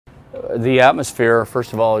The atmosphere,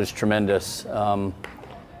 first of all, is tremendous.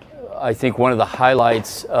 I think one of the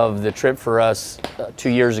highlights of the trip for us 2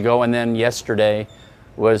 years ago and then yesterday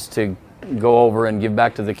was to go over and give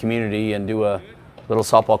back to the community and do a little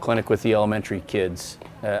softball clinic with the elementary kids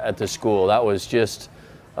at the school. That was just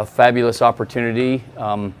a fabulous opportunity,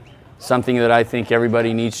 something that I think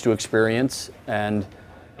everybody needs to experience, and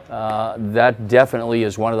that definitely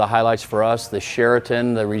is one of the highlights for us. The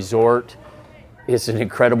Sheraton, the resort, is an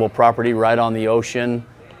incredible property right on the ocean.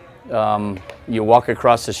 You walk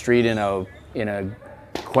across the street in a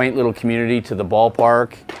quaint little community to the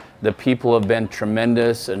ballpark. The people have been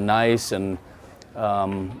tremendous and nice and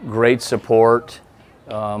great support.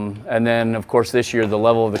 And then, of course, this year the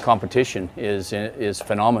level of the competition is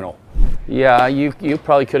phenomenal. Yeah, you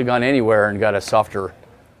probably could have gone anywhere and got a softer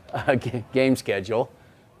game schedule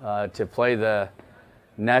to play the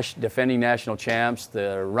defending national champs,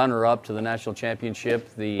 the runner-up to the national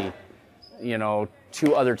championship, the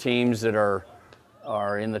two other teams that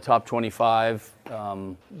are in the top 25,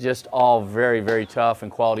 just all very, very tough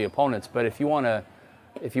and quality opponents. But if you want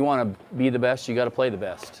to be the best, you got to play the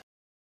best.